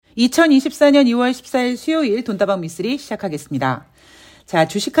2024년 2월 14일 수요일 돈다방 미쓰리 시작하겠습니다. 자,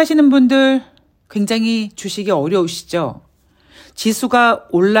 주식하시는 분들 굉장히 주식이 어려우시죠? 지수가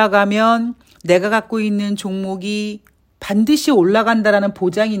올라가면 내가 갖고 있는 종목이 반드시 올라간다라는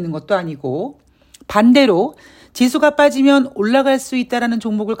보장이 있는 것도 아니고, 반대로 지수가 빠지면 올라갈 수 있다라는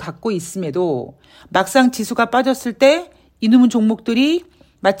종목을 갖고 있음에도 막상 지수가 빠졌을 때 이놈의 종목들이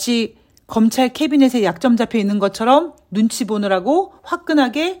마치 검찰 캐비넷에 약점 잡혀 있는 것처럼 눈치 보느라고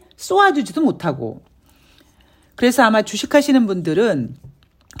화끈하게 쏘아주지도 못하고, 그래서 아마 주식하시는 분들은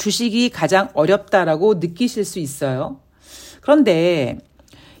주식이 가장 어렵다라고 느끼실 수 있어요. 그런데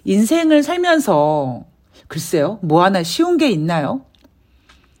인생을 살면서 글쎄요, 뭐 하나 쉬운 게 있나요?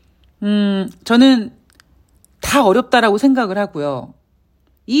 저는 다 어렵다라고 생각을 하고요.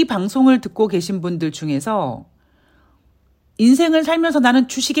 이 방송을 듣고 계신 분들 중에서 인생을 살면서 나는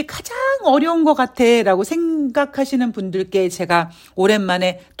주식이 가장 어려운 것 같아 라고 생각하시는 분들께 제가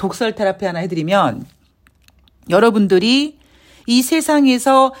오랜만에 독설 테라피 하나 해드리면, 여러분들이 이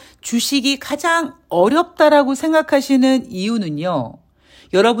세상에서 주식이 가장 어렵다라고 생각하시는 이유는요,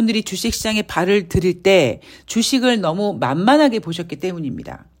 여러분들이 주식시장에 발을 들일 때 주식을 너무 만만하게 보셨기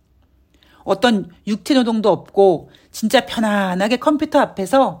때문입니다. 어떤 육체노동도 없고 진짜 편안하게 컴퓨터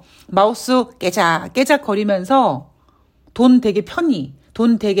앞에서 마우스 깨작깨작 거리면서 돈 되게 편히,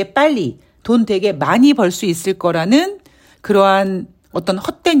 돈 되게 빨리, 돈 되게 많이 벌 수 있을 거라는 그러한 어떤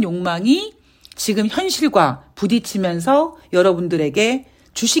헛된 욕망이 지금 현실과 부딪히면서 여러분들에게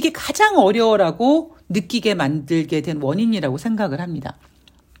주식이 가장 어려워라고 느끼게 만들게 된 원인이라고 생각을 합니다.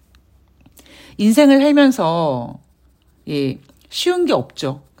 인생을 살면서 쉬운 게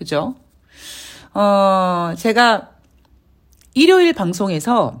없죠. 그죠? 제가 일요일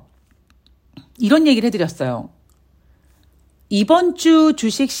방송에서 이런 얘기를 해드렸어요. 이번 주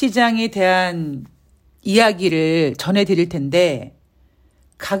주식시장에 대한 이야기를 전해드릴 텐데,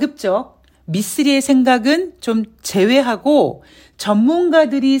 가급적 미쓰리의 생각은 좀 제외하고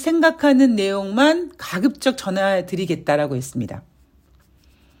전문가들이 생각하는 내용만 가급적 전해드리겠다라고 했습니다.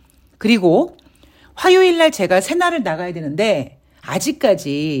 그리고 화요일 날 제가 새날을 나가야 되는데,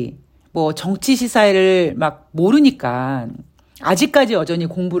 아직까지 뭐 정치 시사를 막 모르니까, 아직까지 여전히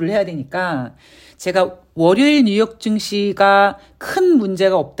공부를 해야 되니까, 제가 월요일 뉴욕증시가 큰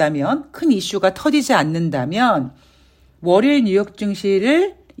문제가 없다면, 큰 이슈가 터지지 않는다면 월요일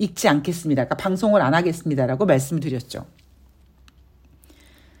뉴욕증시를 읽지 않겠습니다. 그러니까 방송을 안 하겠습니다라고 말씀드렸죠.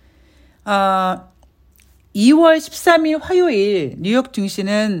 2월 13일 화요일 뉴욕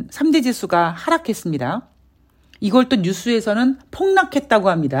증시는 3대 지수가 하락했습니다. 이걸 또 뉴스에서는 폭락했다고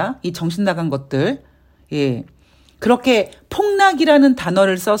합니다. 이 정신 나간 것들. 예. 그렇게 폭락이라는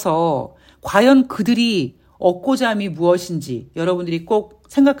단어를 써서 과연 그들이 얻고자 함이 무엇인지 여러분들이 꼭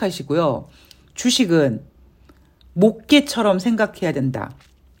생각하시고요. 주식은 목계처럼 생각해야 된다.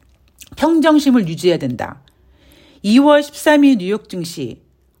 평정심을 유지해야 된다. 2월 13일 뉴욕 증시,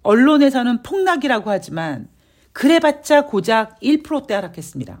 언론에서는 폭락이라고 하지만 그래봤자 고작 1%대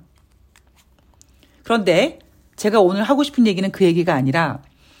하락했습니다. 그런데 제가 오늘 하고 싶은 얘기는 그 얘기가 아니라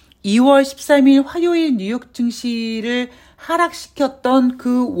 2월 13일 화요일 뉴욕 증시를 하락시켰던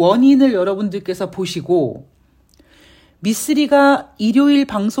그 원인을 여러분들께서 보시고, 미쓰리가 일요일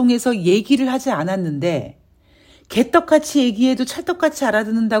방송에서 얘기를 하지 않았는데 개떡같이 얘기해도 찰떡같이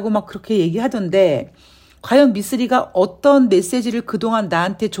알아듣는다고 막 그렇게 얘기하던데, 과연 미쓰리가 어떤 메시지를 그동안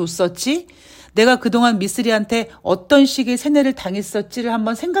나한테 줬었지? 내가 그동안 미쓰리한테 어떤 식의 세뇌를 당했었지를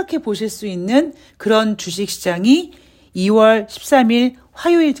한번 생각해 보실 수 있는 그런 주식시장이 2월 13일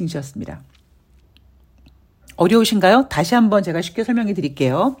화요일 증시였습니다. 어려우신가요? 다시 한번 제가 쉽게 설명해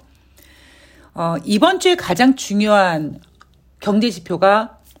드릴게요. 이번 주에 가장 중요한 경제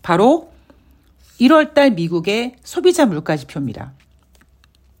지표가 바로 1월 달 미국의 소비자 물가 지표입니다.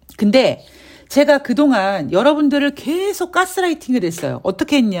 근데 제가 그동안 여러분들을 계속 가스라이팅을 했어요.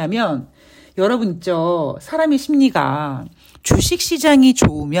 어떻게 했냐면, 여러분 있죠. 사람의 심리가 주식시장이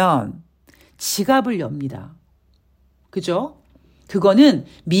좋으면 지갑을 엽니다. 그죠? 그거는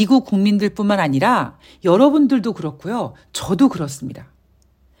미국 국민들뿐만 아니라 여러분들도 그렇고요. 저도 그렇습니다.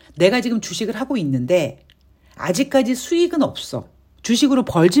 내가 지금 주식을 하고 있는데 아직까지 수익은 없어. 주식으로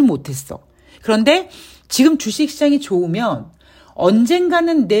벌진 못했어. 그런데 지금 주식시장이 좋으면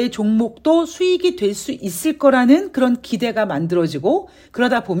언젠가는 내 종목도 수익이 될 수 있을 거라는 그런 기대가 만들어지고,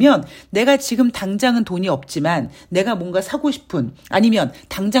 그러다 보면 내가 지금 당장은 돈이 없지만 내가 뭔가 사고 싶은, 아니면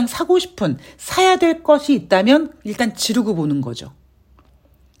당장 사고 싶은, 사야 될 것이 있다면 일단 지르고 보는 거죠.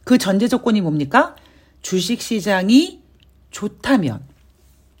 그 전제 조건이 뭡니까? 주식시장이 좋다면.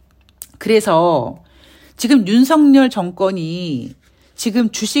 그래서 지금 윤석열 정권이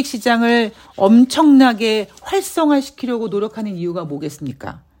지금 주식시장을 엄청나게 활성화시키려고 노력하는 이유가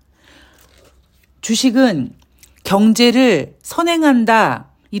뭐겠습니까? 주식은 경제를 선행한다.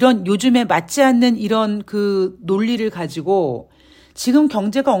 이런 요즘에 맞지 않는 이런 그 논리를 가지고 지금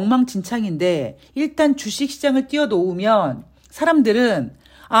경제가 엉망진창인데 일단 주식시장을 띄워놓으면 사람들은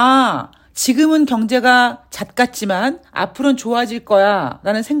지금은 경제가 잣 같지만 앞으로는 좋아질 거야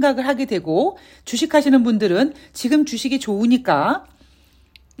라는 생각을 하게 되고 주식하시는 분들은 지금 주식이 좋으니까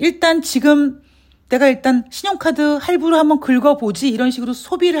일단 지금 내가 일단 신용카드 할부로 한번 긁어보지 이런 식으로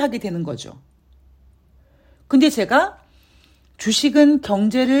소비를 하게 되는 거죠. 근데 제가 주식은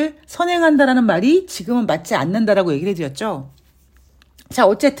경제를 선행한다라는 말이 지금은 맞지 않는다라고 얘기를 해드렸죠. 자,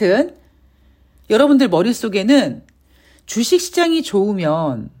 어쨌든 여러분들 머릿속에는 주식시장이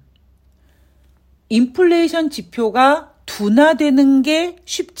좋으면 인플레이션 지표가 둔화되는 게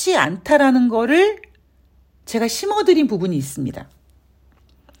쉽지 않다라는 거를 제가 심어드린 부분이 있습니다.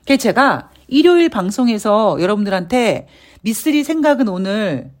 그래서 제가 일요일 방송에서 여러분들한테 미쓰리 생각은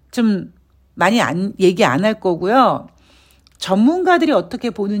오늘 좀 많이 얘기 안 할 거고요. 전문가들이 어떻게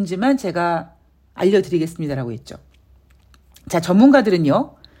보는지만 제가 알려드리겠습니다라고 했죠. 자,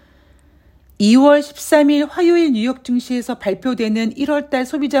 전문가들은요. 2월 13일 화요일 뉴욕 증시에서 발표되는 1월달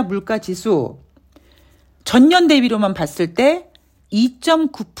소비자 물가 지수 전년 대비로만 봤을 때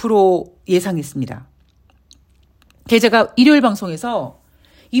 2.9% 예상했습니다. 제가 일요일 방송에서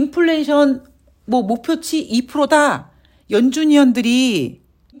인플레이션 목표치 2%다. 연준위원들이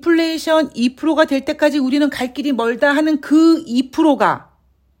인플레이션 2%가 될 때까지 우리는 갈 길이 멀다 하는 그 2%가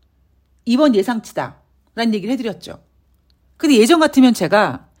이번 예상치다. 라는 얘기를 해드렸죠. 근데 예전 같으면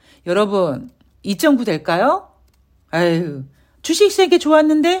제가 여러분 2.9 될까요? 아유 주식시장이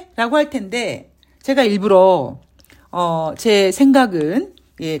좋았는데? 라고 할 텐데 제가 일부러 제 생각은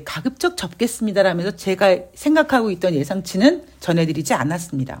가급적 접겠습니다 라면서 제가 생각하고 있던 예상치는 전해드리지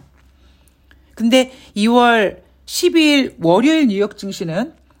않았습니다. 근데 2월 12일 월요일 뉴욕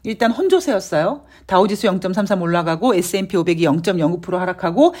증시는 일단 혼조세였어요. 다우지수 0.33 올라가고 S&P 500이 0.09%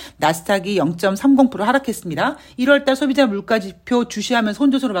 하락하고 나스닥이 0.30% 하락했습니다. 1월달 소비자 물가지표 주시하면서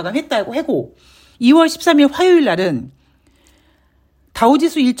혼조세로 마감했다고 하고 2월 13일 화요일 날은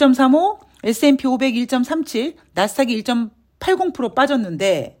다우지수 1.35, S&P 500 1.37, 나스닥이 1.80%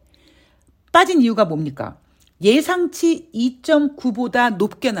 빠졌는데 빠진 이유가 뭡니까? 예상치 2.9보다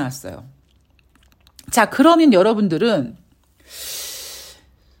높게 나왔어요. 자, 그러면 여러분들은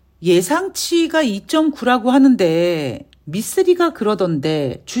예상치가 2.9라고 하는데 미쓰리가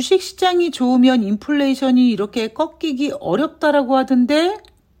그러던데 주식시장이 좋으면 인플레이션이 이렇게 꺾이기 어렵다라고 하던데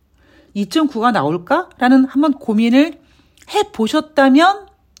 2.9가 나올까? 라는 한번 고민을 해보셨다면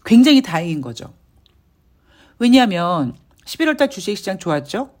굉장히 다행인 거죠. 왜냐하면 11월달 주식시장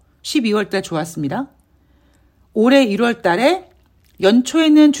좋았죠? 12월달 좋았습니다. 올해 1월달에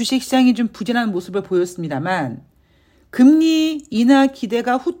연초에는 주식시장이 좀 부진한 모습을 보였습니다만 금리 인하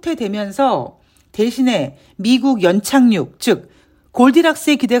기대가 후퇴되면서 대신에 미국 연착륙, 즉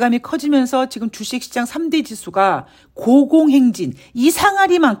골디락스의 기대감이 커지면서 지금 주식시장 3대 지수가 고공행진,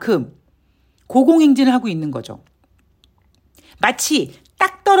 이상하리만큼 고공행진을 하고 있는 거죠. 마치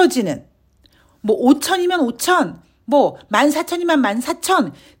딱 떨어지는 5천이면 5천, 14,000이면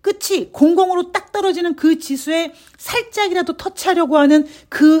 14,000 끝이 공공으로 딱 떨어지는 그 지수에 살짝이라도 터치하려고 하는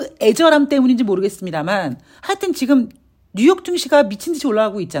그 애절함 때문인지 모르겠습니다만 하여튼 지금 뉴욕 증시가 미친 듯이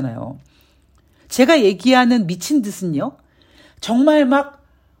올라가고 있잖아요. 제가 얘기하는 미친 듯은요. 정말 막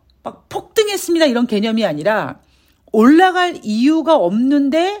폭등했습니다 이런 개념이 아니라 올라갈 이유가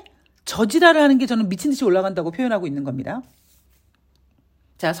없는데 저지랄을 하는 게 저는 미친 듯이 올라간다고 표현하고 있는 겁니다.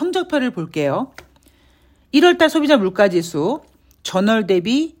 자, 성적표를 볼게요. 1월달 소비자 물가지수 전월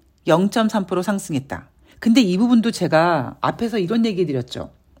대비 0.3% 상승했다. 근데 이 부분도 제가 앞에서 이런 얘기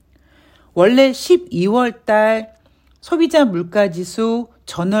드렸죠. 원래 12월달 소비자 물가지수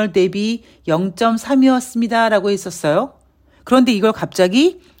전월 대비 0.3이었습니다. 라고 했었어요. 그런데 이걸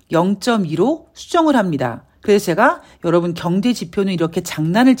갑자기 0.2로 수정을 합니다. 그래서 제가 여러분 경제 지표는 이렇게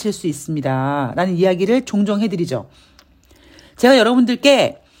장난을 칠 수 있습니다. 라는 이야기를 종종 해드리죠. 제가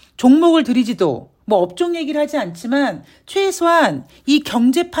여러분들께 종목을 드리지도 업종 얘기를 하지 않지만 최소한 이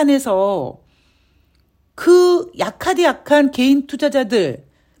경제판에서 그 약하디 약한 개인 투자자들,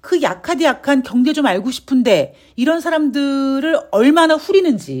 그 약하디 약한 경제 좀 알고 싶은데 이런 사람들을 얼마나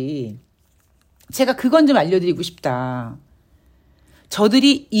후리는지 제가 그건 좀 알려드리고 싶다.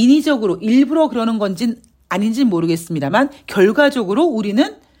 저들이 인위적으로 일부러 그러는 건진 아닌지는 모르겠습니다만 결과적으로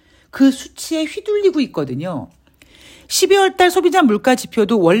우리는 그 수치에 휘둘리고 있거든요. 12월 달 소비자 물가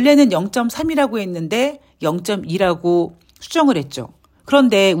지표도 원래는 0.3이라고 했는데 0.2라고 수정을 했죠.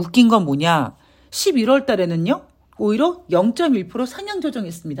 그런데 웃긴 건 뭐냐? 11월 달에는요. 오히려 0.1% 상향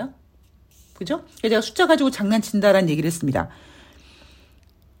조정했습니다. 그죠? 제가 숫자 가지고 장난친다라는 얘기를 했습니다.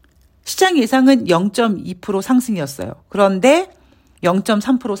 시장 예상은 0.2% 상승이었어요. 그런데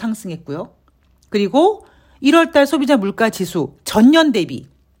 0.3% 상승했고요. 그리고 1월달 소비자 물가 지수 전년 대비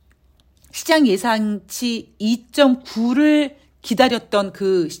시장 예상치 2.9를 기다렸던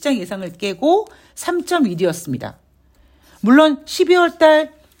그 시장 예상을 깨고 3.1이었습니다. 물론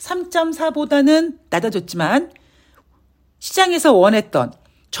 12월달 3.4보다는 낮아졌지만 시장에서 원했던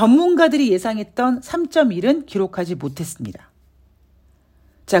전문가들이 예상했던 3.1은 기록하지 못했습니다.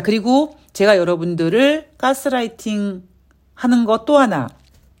 자, 그리고 제가 여러분들을 가스라이팅 하는 것 또 하나.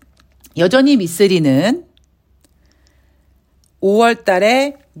 여전히 미쓰리는 5월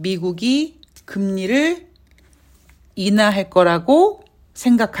달에 미국이 금리를 인하할 거라고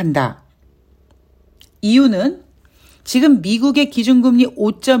생각한다. 이유는 지금 미국의 기준금리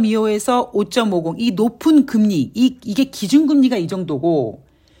 5.25에서 5.50, 이 높은 금리, 이게 기준금리가 이 정도고,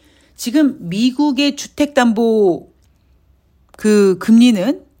 지금 미국의 주택담보 그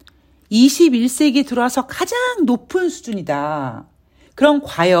금리는 21세기 들어와서 가장 높은 수준이다. 그럼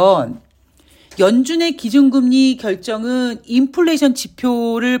과연 연준의 기준금리 결정은 인플레이션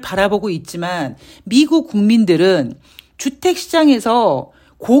지표를 바라보고 있지만 미국 국민들은 주택시장에서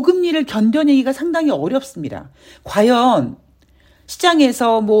고금리를 견뎌내기가 상당히 어렵습니다. 과연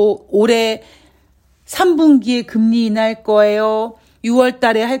시장에서 올해 3분기에 금리 인하할 거예요. 6월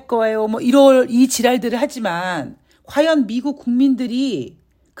달에 할 거예요. 1월 이 지랄들을 하지만 과연 미국 국민들이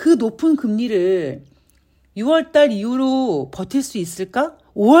그 높은 금리를 6월 달 이후로 버틸 수 있을까?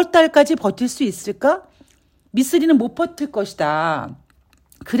 5월 달까지 버틸 수 있을까? 미쓰리는 못 버틸 것이다.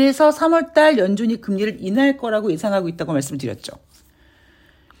 그래서 3월 달 연준이 금리를 인하할 거라고 예상하고 있다고 말씀드렸죠.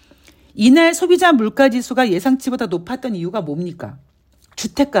 이날 소비자 물가지수가 예상치보다 높았던 이유가 뭡니까?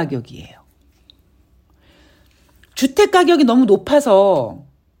 주택가격이에요. 주택가격이 너무 높아서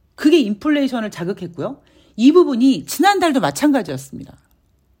그게 인플레이션을 자극했고요. 이 부분이 지난달도 마찬가지였습니다.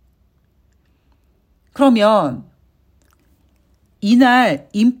 그러면 이날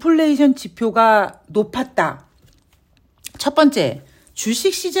인플레이션 지표가 높았다. 첫 번째,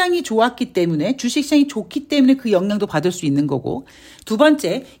 주식시장이 좋았기 때문에, 주식시장이 좋기 때문에 그 영향도 받을 수 있는 거고, 두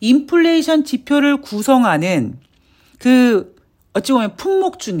번째, 인플레이션 지표를 구성하는 어찌 보면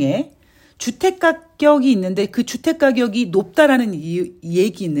품목 중에 주택가격이 있는데 그 주택가격이 높다라는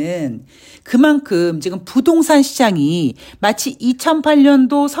얘기는 그만큼 지금 부동산 시장이 마치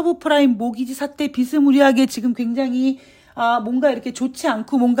 2008년도 서브프라임 모기지 사태 비스무리하게 지금 굉장히 뭔가 이렇게 좋지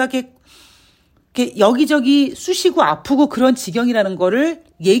않고 뭔가 이렇게 여기저기 쑤시고 아프고 그런 지경이라는 거를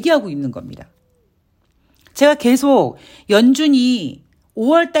얘기하고 있는 겁니다. 제가 계속 연준이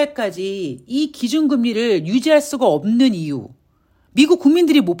 5월 달까지 이 기준금리를 유지할 수가 없는 이유, 미국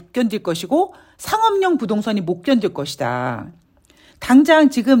국민들이 못 견딜 것이고 상업용 부동산이 못 견딜 것이다. 당장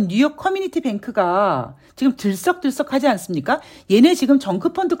지금 뉴욕 커뮤니티 뱅크가 지금 들썩들썩하지 않습니까? 얘네 지금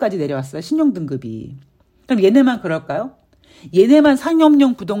정크펀드까지 내려왔어요. 신용등급이. 그럼 얘네만 그럴까요? 얘네만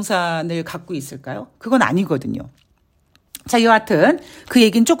상업용 부동산을 갖고 있을까요? 그건 아니거든요. 자, 여하튼 그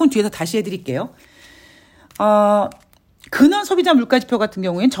얘기는 조금 뒤에서 다시 해드릴게요. 근원 소비자 물가지표 같은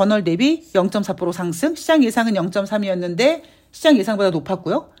경우에는 전월 대비 0.4% 상승, 시장 예상은 0.3이었는데 시장 예상보다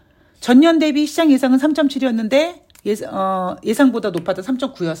높았고요. 전년 대비 시장 예상은 3.7이었는데 예상보다 높았던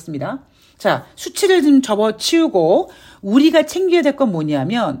 3.9였습니다. 자, 수치를 좀 접어치우고 우리가 챙겨야 될 건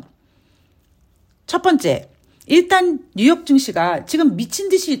뭐냐면 첫 번째, 일단 뉴욕 증시가 지금 미친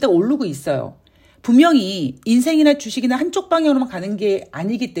듯이 일단 오르고 있어요. 분명히 인생이나 주식이나 한쪽 방향으로만 가는 게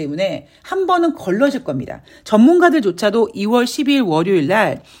아니기 때문에 한 번은 걸러질 겁니다. 전문가들조차도 2월 12일 월요일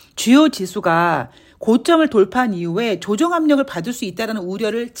날 주요 지수가 고점을 돌파한 이후에 조정 압력을 받을 수 있다는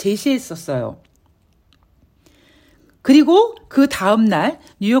우려를 제시했었어요. 그리고 그 다음 날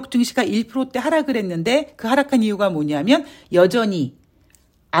뉴욕 증시가 1%대 하락을 했는데 그 하락한 이유가 뭐냐면 여전히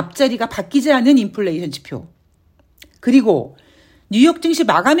앞자리가 바뀌지 않은 인플레이션 지표. 그리고 뉴욕 증시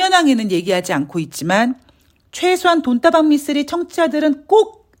마감 현황에는 얘기하지 않고 있지만 최소한 돈다방 미쓰리 청취자들은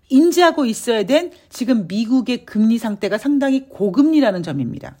꼭 인지하고 있어야 된 지금 미국의 금리 상태가 상당히 고금리라는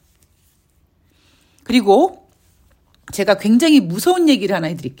점입니다. 그리고 제가 굉장히 무서운 얘기를 하나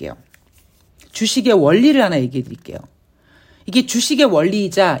해드릴게요. 주식의 원리를 하나 얘기해 드릴게요. 이게 주식의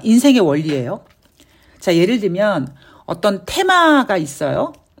원리이자 인생의 원리예요. 자, 예를 들면 어떤 테마가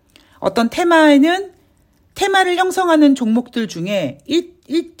있어요. 어떤 테마에는 테마를 형성하는 종목들 중에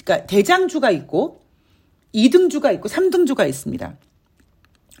그러니까 대장주가 있고 2등주가 있고 3등주가 있습니다.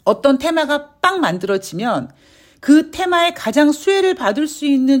 어떤 테마가 빵 만들어지면 그 테마에 가장 수혜를 받을 수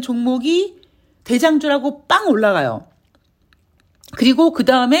있는 종목이 대장주라고 빵 올라가요. 그리고 그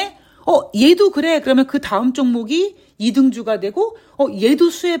다음에 얘도 그래. 그러면 그 다음 종목이 2등주가 되고 얘도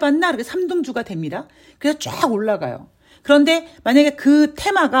수혜받나? 이렇게 3등주가 됩니다. 그래서 쫙 올라가요. 그런데 만약에 그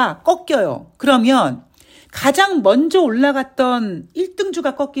테마가 꺾여요. 그러면 가장 먼저 올라갔던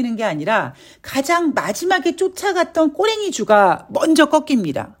 1등주가 꺾이는 게 아니라 가장 마지막에 쫓아갔던 꼬랭이주가 먼저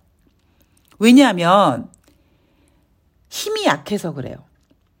꺾입니다. 왜냐하면 힘이 약해서 그래요.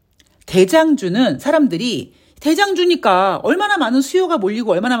 대장주는 사람들이 대장주니까 얼마나 많은 수요가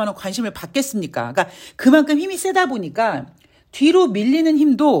몰리고 얼마나 많은 관심을 받겠습니까? 그러니까 그만큼 힘이 세다 보니까 뒤로 밀리는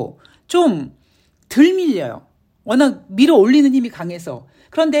힘도 좀 덜 밀려요. 워낙 밀어 올리는 힘이 강해서.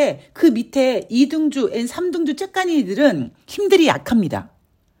 그런데 그 밑에 2등주, 3등주 째까니들은 힘들이 약합니다.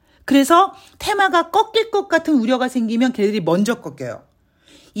 그래서 테마가 꺾일 것 같은 우려가 생기면 걔네들이 먼저 꺾여요.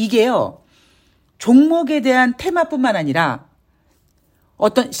 이게요, 종목에 대한 테마뿐만 아니라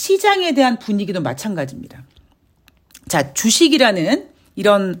어떤 시장에 대한 분위기도 마찬가지입니다. 자, 주식이라는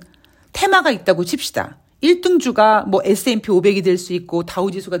이런 테마가 있다고 칩시다. 1등주가 뭐 S&P 500이 될 수 있고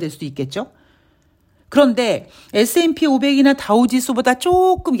다우지수가 될 수도 있겠죠. 그런데 S&P 500이나 다우지수보다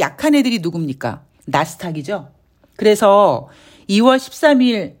조금 약한 애들이 누굽니까? 나스닥이죠. 그래서 2월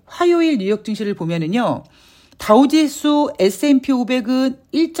 13일 화요일 뉴욕 증시를 보면은요. 다우지수 S&P 500은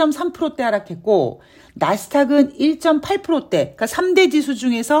 1.3%대 하락했고 나스닥은 1.8%대, 그러니까 3대 지수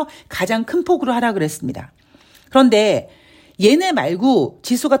중에서 가장 큰 폭으로 하락을 했습니다. 그런데 얘네 말고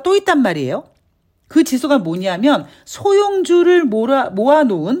지수가 또 있단 말이에요. 그 지수가 뭐냐면 소형주를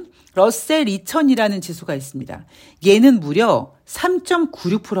모아놓은 러셀 2000이라는 지수가 있습니다. 얘는 무려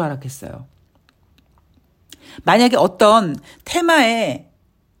 3.96% 하락했어요. 만약에 어떤 테마의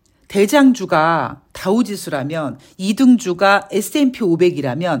대장주가 다우지수라면 2등주가 S&P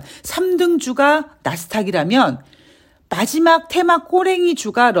 500이라면 3등주가 나스닥이라면 마지막 테마 꼬랭이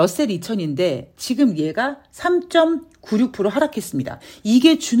주가 러셀 2000인데 지금 얘가 3.96% 하락했습니다.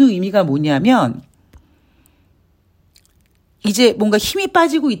 이게 주는 의미가 뭐냐면 이제 뭔가 힘이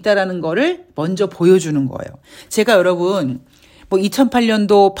빠지고 있다라는 거를 먼저 보여주는 거예요. 제가 여러분 뭐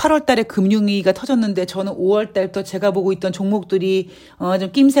 2008년도 8월 달에 금융위기가 터졌는데 저는 5월 달부터 제가 보고 있던 종목들이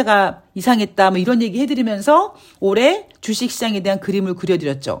좀 낌새가 이상했다 뭐 이런 얘기 해드리면서 올해 주식시장에 대한 그림을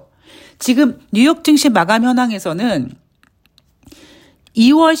그려드렸죠. 지금 뉴욕 증시 마감 현황에서는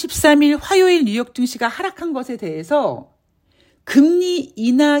 2월 13일 화요일 뉴욕 증시가 하락한 것에 대해서 금리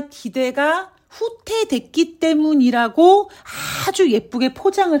인하 기대가 후퇴됐기 때문이라고 아주 예쁘게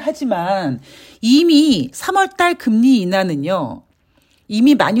포장을 하지만 이미 3월 달 금리 인하는요.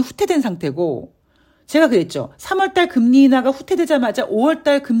 이미 많이 후퇴된 상태고 제가 그랬죠. 3월 달 금리 인하가 후퇴되자마자 5월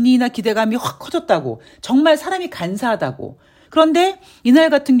달 금리 인하 기대감이 확 커졌다고. 정말 사람이 간사하다고. 그런데 이날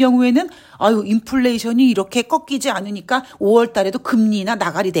같은 경우에는 인플레이션이 이렇게 꺾이지 않으니까 5월 달에도 금리 인하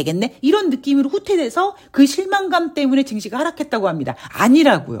나가리 되겠네. 이런 느낌으로 후퇴돼서 그 실망감 때문에 증시가 하락했다고 합니다.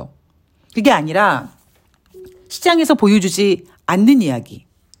 아니라고요. 그게 아니라 시장에서 보여주지 않는 이야기.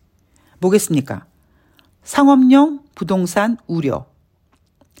 뭐겠습니까? 상업용 부동산 우려.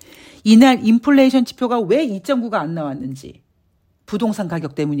 이날 인플레이션 지표가 왜 2.9가 안 나왔는지. 부동산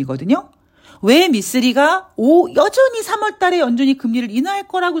가격 때문이거든요. 왜 미쓰리가 여전히 3월 달에 연준이 금리를 인하할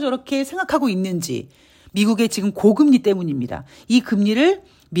거라고 저렇게 생각하고 있는지. 미국의 지금 고금리 때문입니다. 이 금리를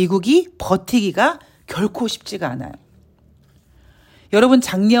미국이 버티기가 결코 쉽지가 않아요. 여러분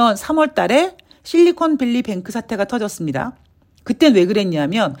작년 3월 달에 실리콘밸리 뱅크 사태가 터졌습니다. 그땐 왜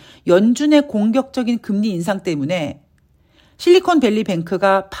그랬냐면 연준의 공격적인 금리 인상 때문에 실리콘밸리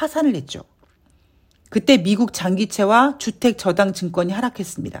뱅크가 파산을 했죠. 그때 미국 장기채와 주택 저당 증권이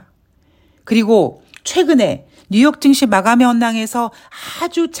하락했습니다. 그리고 최근에 뉴욕 증시 마감 현황에서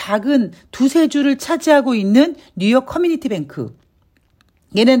아주 작은 두세 주를 차지하고 있는 뉴욕 커뮤니티 뱅크.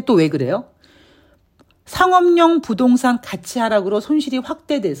 얘는 또 왜 그래요? 상업용 부동산 가치 하락으로 손실이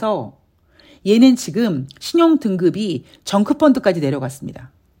확대돼서 얘는 지금 신용 등급이 정크펀드까지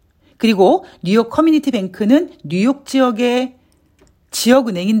내려갔습니다. 그리고 뉴욕 커뮤니티 뱅크는 뉴욕 지역의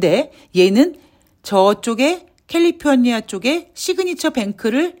지역은행인데 얘는 저쪽에 캘리포니아 쪽에 시그니처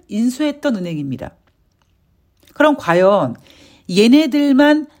뱅크를 인수했던 은행입니다. 그럼 과연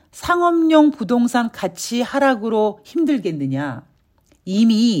얘네들만 상업용 부동산 가치 하락으로 힘들겠느냐?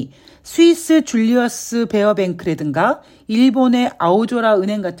 이미 스위스 줄리어스 베어뱅크라든가 일본의 아오조라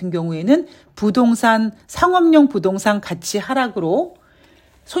은행 같은 경우에는 상업용 부동산 가치 하락으로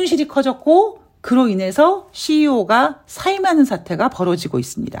손실이 커졌고 그로 인해서 CEO가 사임하는 사태가 벌어지고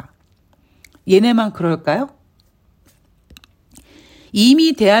있습니다. 얘네만 그럴까요?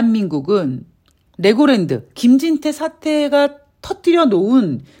 이미 대한민국은 레고랜드, 김진태 사태가 터뜨려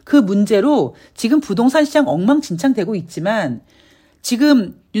놓은 그 문제로 지금 부동산 시장 엉망진창되고 있지만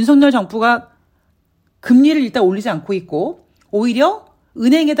지금 윤석열 정부가 금리를 일단 올리지 않고 있고 오히려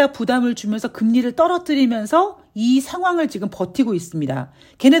은행에다 부담을 주면서 금리를 떨어뜨리면서 이 상황을 지금 버티고 있습니다.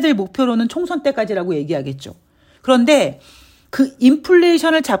 걔네들 목표로는 총선 때까지라고 얘기하겠죠. 그런데 그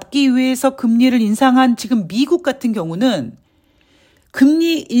인플레이션을 잡기 위해서 금리를 인상한 지금 미국 같은 경우는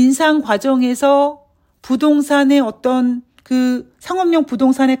금리 인상 과정에서 부동산의 어떤 그 상업용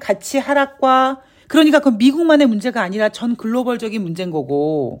부동산의 가치 하락과 그러니까 그 미국만의 문제가 아니라 전 글로벌적인 문제인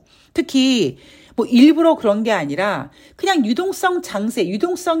거고 특히 뭐 일부러 그런 게 아니라 그냥 유동성 장세,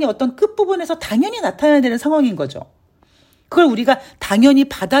 유동성의 어떤 끝부분에서 당연히 나타나야 되는 상황인 거죠. 그걸 우리가 당연히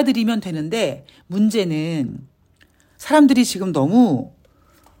받아들이면 되는데 문제는 사람들이 지금 너무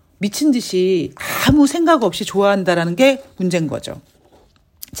미친 듯이 아무 생각 없이 좋아한다라는 게 문제인 거죠.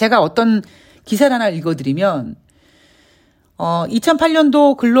 제가 어떤 기사를 하나 읽어드리면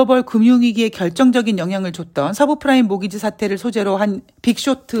 2008년도 글로벌 금융위기에 결정적인 영향을 줬던 서브프라임 모기지 사태를 소재로 한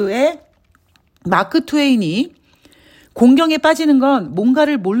빅쇼트의 마크 트웨인이 공경에 빠지는 건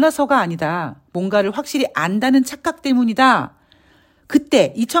뭔가를 몰라서가 아니다. 뭔가를 확실히 안다는 착각 때문이다.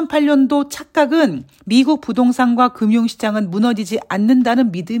 그때 2008년도 착각은 미국 부동산과 금융시장은 무너지지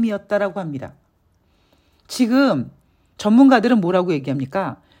않는다는 믿음이었다라고 합니다. 지금 전문가들은 뭐라고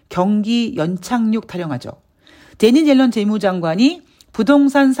얘기합니까? 경기 연착륙 타령하죠. 데니 옐런 재무장관이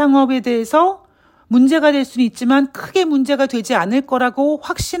부동산 상업에 대해서 문제가 될 수는 있지만 크게 문제가 되지 않을 거라고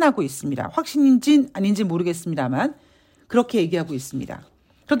확신하고 있습니다. 확신인지 아닌지 모르겠습니다만 그렇게 얘기하고 있습니다.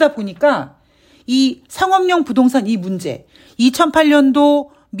 그러다 보니까 이 상업용 부동산 이 문제 2008년도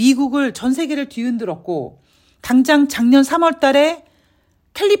미국을 전 세계를 뒤흔들었고 당장 작년 3월 달에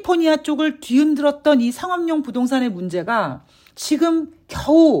캘리포니아 쪽을 뒤흔들었던 이 상업용 부동산의 문제가 지금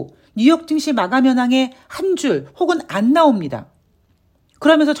겨우 뉴욕증시 마감 현황에 한 줄 혹은 안 나옵니다.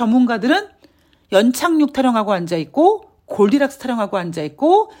 그러면서 전문가들은 연착륙 타령하고 앉아있고 골디락스 타령하고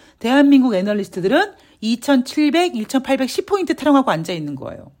앉아있고 대한민국 애널리스트들은 2700, 2810포인트 타령하고 앉아있는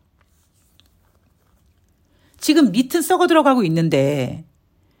거예요. 지금 밑은 썩어 들어가고 있는데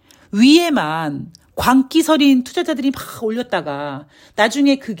위에만 광기서린 투자자들이 막 올렸다가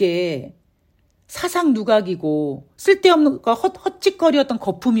나중에 그게 사상 누각이고 쓸데없는 헛짓거리였던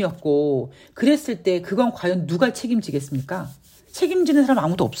거품이었고 그랬을 때 그건 과연 누가 책임지겠습니까? 책임지는 사람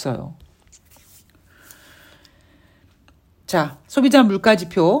아무도 없어요. 자, 소비자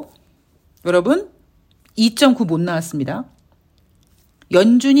물가지표 여러분 2.9 못 나왔습니다.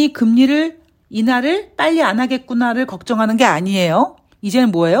 연준이 금리를 인하를 빨리 안 하겠구나를 걱정하는 게 아니에요.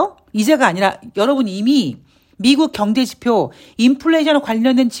 이제는 뭐예요? 이제가 아니라 여러분 이미 미국 경제지표, 인플레이션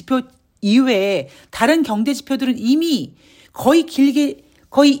관련된 지표 이외에 다른 경제지표들은 이미 거의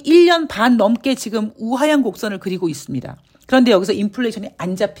 1년 반 넘게 지금 우하향 곡선을 그리고 있습니다. 그런데 여기서 인플레이션이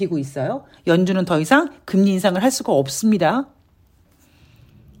안 잡히고 있어요. 연준은 더 이상 금리 인상을 할 수가 없습니다.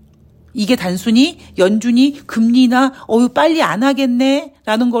 이게 단순히 연준이 금리나 빨리 안 하겠네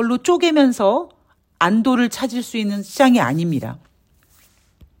라는 걸로 쪼개면서 안도를 찾을 수 있는 시장이 아닙니다.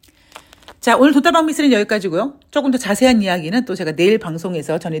 자, 오늘 돈다방 미스는 여기까지고요. 조금 더 자세한 이야기는 또 제가 내일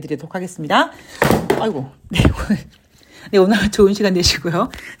방송에서 전해드리도록 하겠습니다. 아이고, 네, 오늘 좋은 시간 되시고요.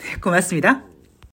 네, 고맙습니다.